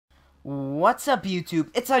What's up, YouTube?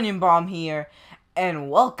 It's Onion Bomb here, and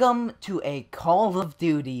welcome to a Call of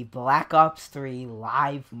Duty Black Ops 3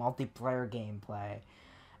 live multiplayer gameplay.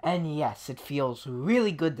 And yes, it feels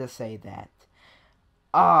really good to say that.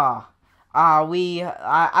 I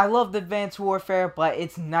love Advanced Warfare, but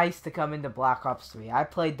it's nice to come into Black Ops 3. I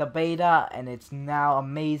played the beta, and it's now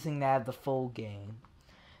amazing to have the full game.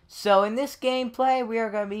 So in this gameplay, we are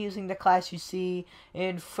going to be using the class you see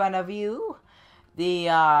in front of you. The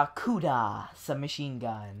Kuda submachine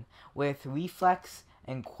gun with reflex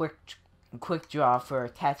and quick draw for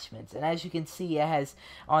attachments. And as you can see, it has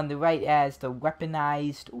on the right as the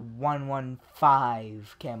weaponized 115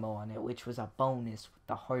 camo on it, which was a bonus with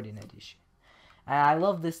the Hardened edition. And I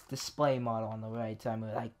love this display model on the right. So I'm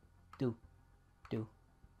like, do,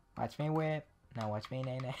 watch me whip. Now watch me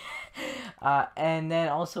nay. And then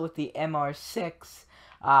also with the MR6.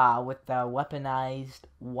 With the weaponized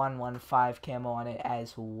 115 camo on it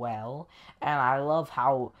as well. And I love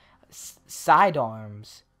how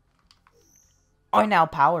sidearms are now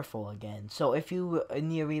powerful again. So if you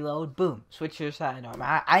near reload, boom, switch your sidearm.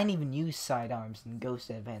 I didn't even use sidearms in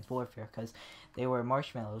Ghost Advanced Warfare because they were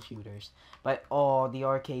marshmallow shooters. But oh, the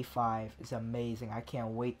RK5 is amazing. I can't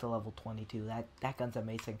wait to level 22. That gun's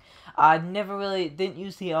amazing. I didn't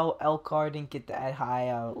use the L-car, didn't get that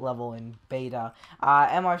high level in beta.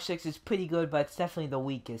 MR6 is pretty good, but it's definitely the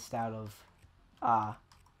weakest out of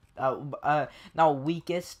not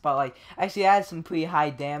weakest, but like actually it has some pretty high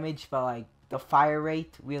damage, but like the fire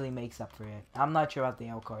rate really makes up for it. I'm not sure about the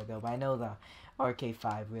L-car though, but I know the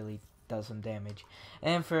RK5 really does some damage.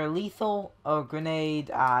 And for lethal or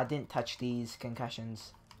grenade, I didn't touch these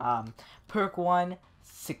concussions. Perk 1,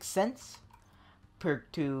 6 cents.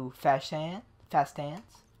 Perk 2, fast hands.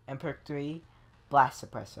 And perk 3, blast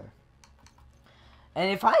suppressor.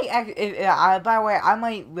 And if by the way, I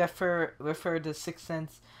might refer to 6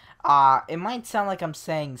 cents. It might sound like I'm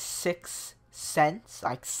saying 6 cents,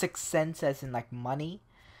 like 6 cents as in like money.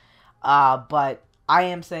 But I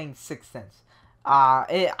am saying 6 cents.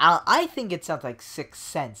 I think it sounds like 6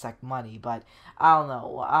 cents, like money, but I don't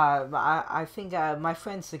know. I think my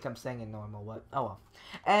friends think I'm saying it normal, but oh well.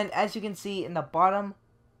 And as you can see in the bottom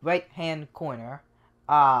right hand corner,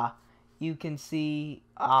 you can see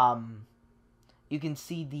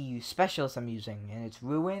the specials I'm using, and it's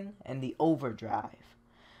Ruin and the Overdrive.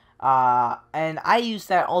 And I use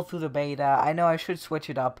that all through the beta. I know I should switch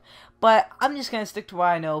it up, but I'm just gonna stick to what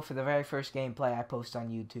I know for the very first gameplay I post on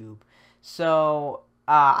YouTube. So,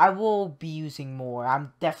 I will be using more.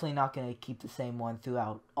 I'm definitely not gonna keep the same one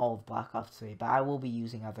throughout all of Black Ops 3, but I will be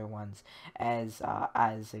using other ones as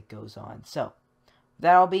it goes on. So,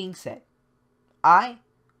 that all being said, I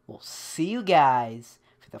will see you guys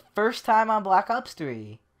for the first time on Black Ops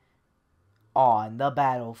 3 on the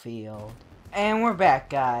battlefield. And we're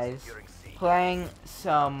back, guys, playing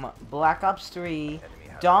some Black Ops 3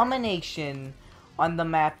 Domination on the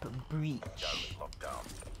map Breach.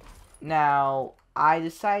 Now, I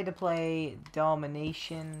decided to play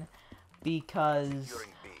Domination because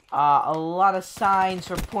a lot of signs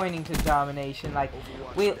were pointing to Domination. Like,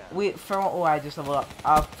 I just leveled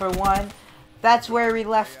up. For one, that's where we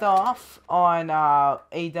left off on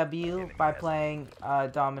AW by playing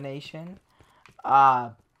Domination.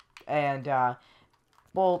 Well, I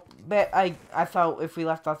thought if we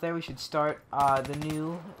left off there, we should start the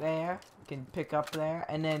new there. We can pick up there,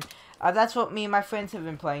 and then that's what me and my friends have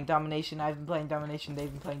been playing, Domination. I've been playing Domination, they've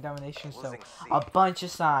been playing Domination, so a bunch of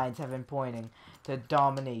signs have been pointing to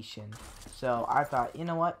Domination. So I thought, you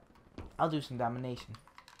know what, I'll do some Domination.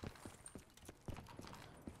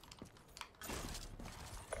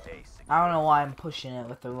 I don't know why I'm pushing it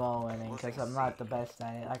with the low ending, because I'm not the best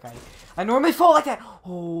at it. Like I normally fall like that.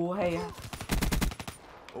 Oh, hey.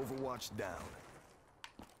 Overwatch down.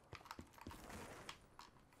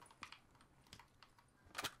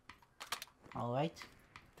 Alright.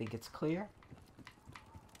 Think it's clear.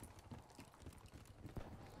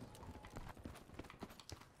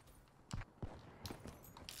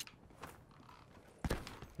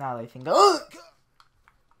 Now they think, oh!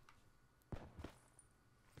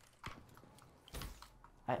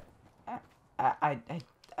 I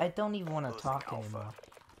don't even want to talk anymore.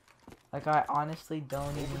 Like, I honestly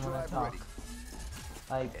don't even want to talk.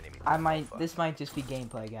 Like, this might just be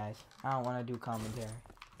gameplay, guys. I don't want to do commentary.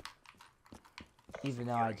 Even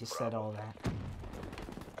though I just said all that.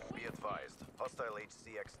 Be advised, hostile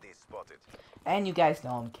HCXD spotted. And you guys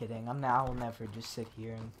know I'm kidding. I'll never just sit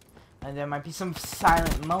here and there might be some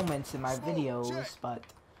silent moments in my videos, but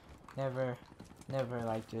never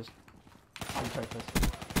like just on purpose.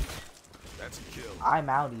 That's a kill. I'm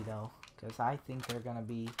outie though, because I think they're gonna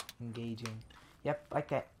be engaging. Yep, like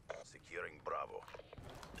that.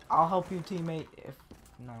 I'll help you, teammate. If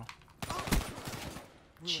no.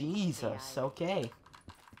 Jesus. Okay.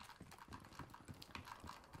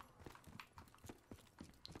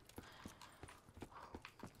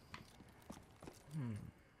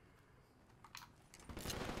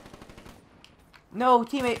 No,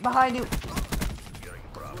 teammate, behind you.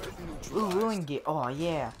 Ooh, ruin gear. Oh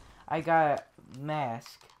yeah, I got a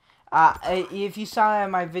mask. If you saw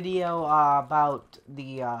in my video about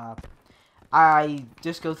the I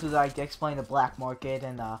just go through like to explain the black market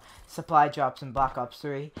and supply drops in Black Ops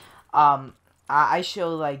 3. I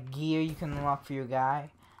show like gear you can unlock for your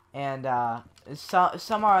guy, and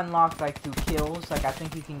some are unlocked like through kills. Like I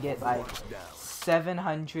think you can get like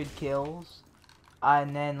 700 kills,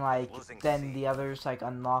 and then like the others like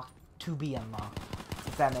unlocked to be unlocked.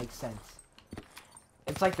 If that makes sense.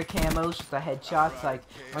 It's like the camos with the headshots. Like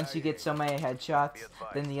once you get so many headshots,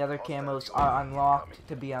 then the other camos are unlocked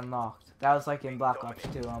to be unlocked. That was like in Black Ops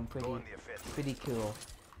 2. Pretty cool.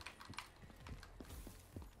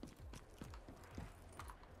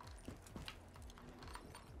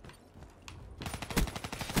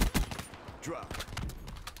 Drop.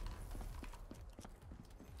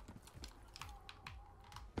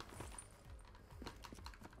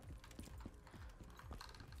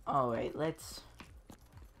 Alright, let's...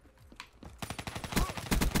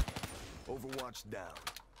 Overwatch down.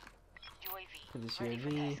 Put this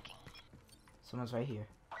UAV. Someone's right here.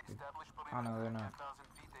 Oh no, they're not.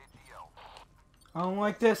 I don't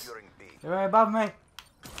like this. They're right above me.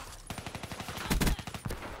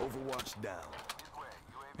 Overwatch down.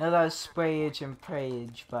 No, that was sprayage and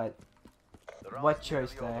prayage, but what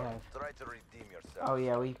choice do I have? Oh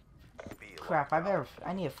yeah, we... Crap, I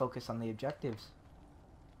need to focus on the objectives.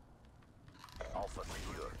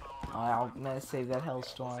 Oh, I'm gonna save that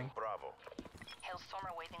Hellstorm. Hellstorm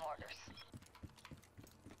awaiting orders.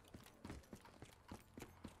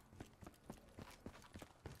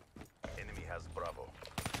 Enemy has Bravo.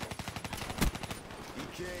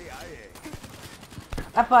 EKIA.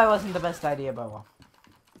 That probably wasn't the best idea, but well.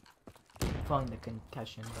 Pulling the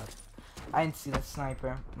concussion, but I didn't see the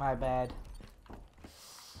sniper. My bad.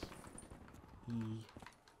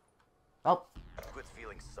 Oh, Quit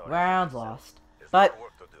feeling sorry round for yourself. lost. There's But more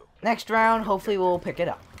work to do. next round, hopefully we'll pick it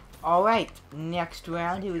up. Alright, next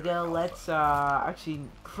round, here we go. Let's, actually,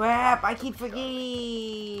 crap, I keep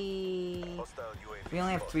forgetting. Hostile UAV We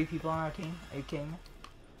only have spotted. 3 people on our team. Are you kidding me?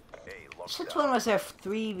 A lockdown. Since when was there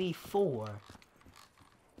 3v4?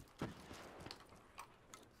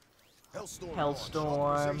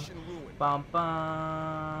 Hellstorm. Bum bum.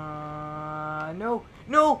 No,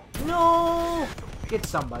 no, no! Get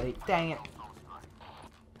somebody. Dang it.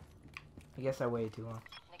 I guess I waited too long.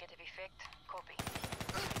 Negative effect. Copy.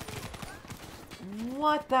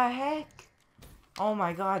 What the heck? Oh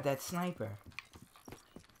my god, that sniper.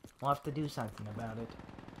 We'll have to do something about it.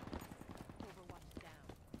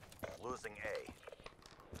 Losing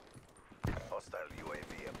A. Hostile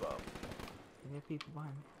UAV above. Are there people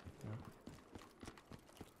behind me? No.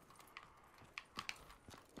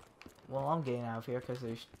 Well, I'm getting out of here because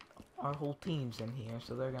there's our whole team's in here,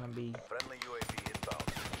 so they're gonna be. Friendly UAV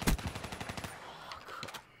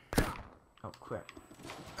inbound. Oh crap!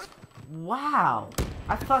 Wow!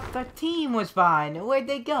 I thought the team was behind. Where'd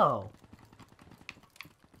they go?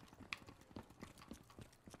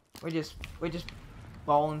 We're just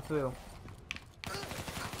balling through.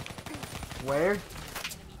 Where?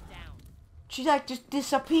 She like just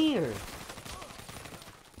disappeared.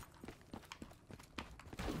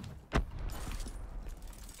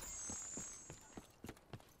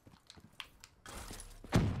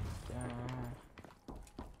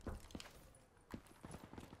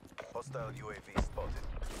 Hostile UAV spotted.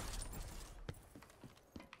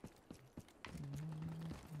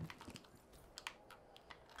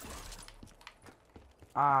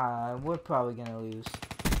 We're probably gonna lose.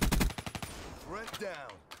 Threat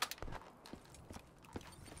down.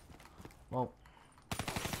 Well.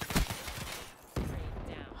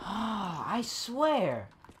 I swear.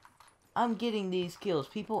 I'm getting these kills.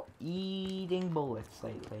 People eating bullets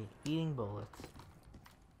lately. Eating bullets.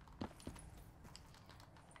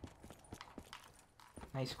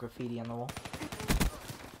 Nice graffiti on the wall.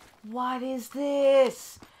 What is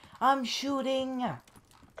this? I'm shooting.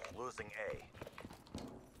 Losing A.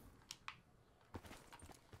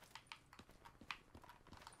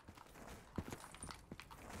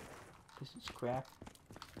 This is crap.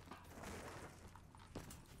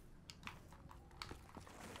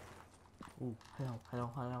 Ooh, hello,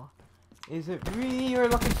 hello, hello. Is it me you're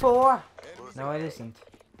looking for? No, it isn't.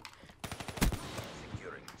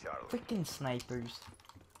 Securing Charlie. Freaking snipers.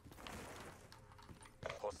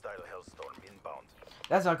 Hostile Hostile Hellstorm inbound.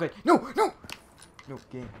 That's not good. No, no! No,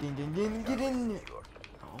 get in. Secure.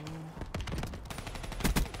 Oh.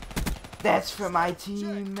 That's for my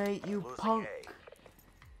teammate, you Losing punk. A.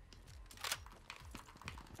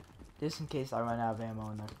 Just in case I run out of ammo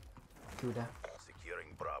in the Cuda. Securing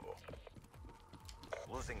Bravo.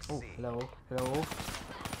 Losing C. Oh, hello, hello. Enemy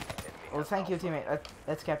Oh, has thank you, Alpha. teammate.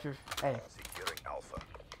 Let's capture. Hey, Securing Alpha.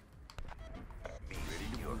 B Ready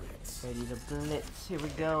to secure. blitz. ready to blitz. Here we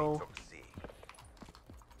Enemy go. took C.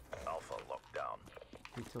 Alpha locked down.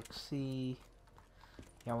 We took C.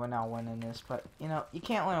 Yeah, we're not winning this, but you know, you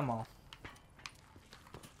can't win them all.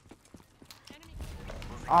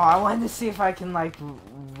 Oh, I wanted to see if I can like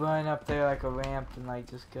run up there like a ramp and like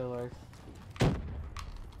just kill her.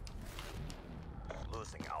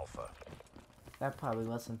 Losing Alpha. That probably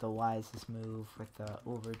wasn't the wisest move with the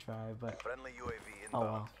overdrive, but Friendly UAV oh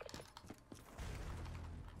inbound. well.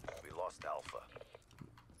 We lost Alpha.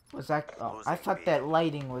 Was that? Oh, I thought that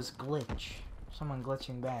lighting was glitch. Someone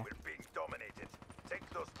glitching back. We're being dominated. Take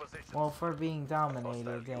those positions. Well, if we're being Hostile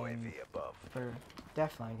dominated, then UAV above. we're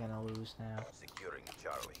definitely gonna lose now. Securing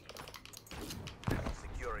Charlie.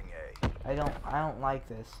 Securing A. I don't like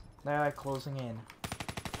this. They're like closing in.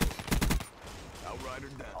 Outrider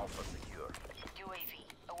down. Alpha secure. UAV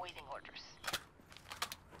awaiting orders.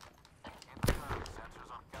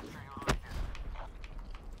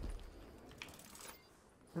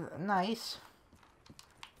 Nice.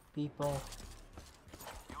 People.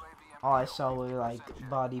 All I saw were like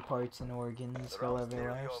body parts and organs go Round's nearly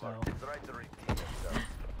everywhere, so. over. Try to redeem yourself.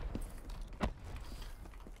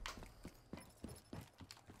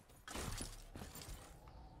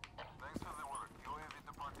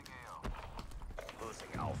 Losing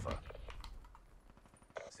Alpha.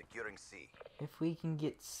 Securing C. If we can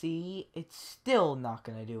get C, it's still not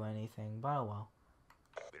gonna do anything, but oh well.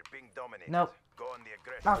 We're being dominated. Nope. Go on the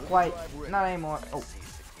aggression. Not quite. Not anymore. Oh. C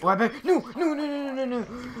secure. Oh, I bet. No, no, no, no, no, no, no.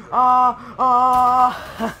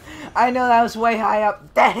 I know that was way high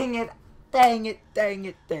up. Dang it. Dang it. Dang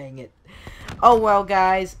it. Dang it. Oh, well,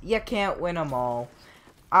 guys. You can't win them all.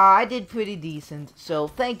 I did pretty decent. So,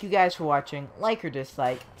 thank you guys for watching. Like or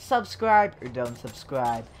dislike. Subscribe or don't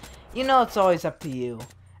subscribe. You know it's always up to you.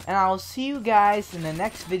 And I'll see you guys in the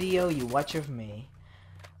next video you watch of me.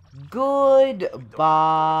 Goodbye.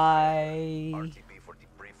 RTB for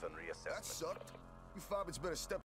debrief and That reassessment. sucked. You fobbies better step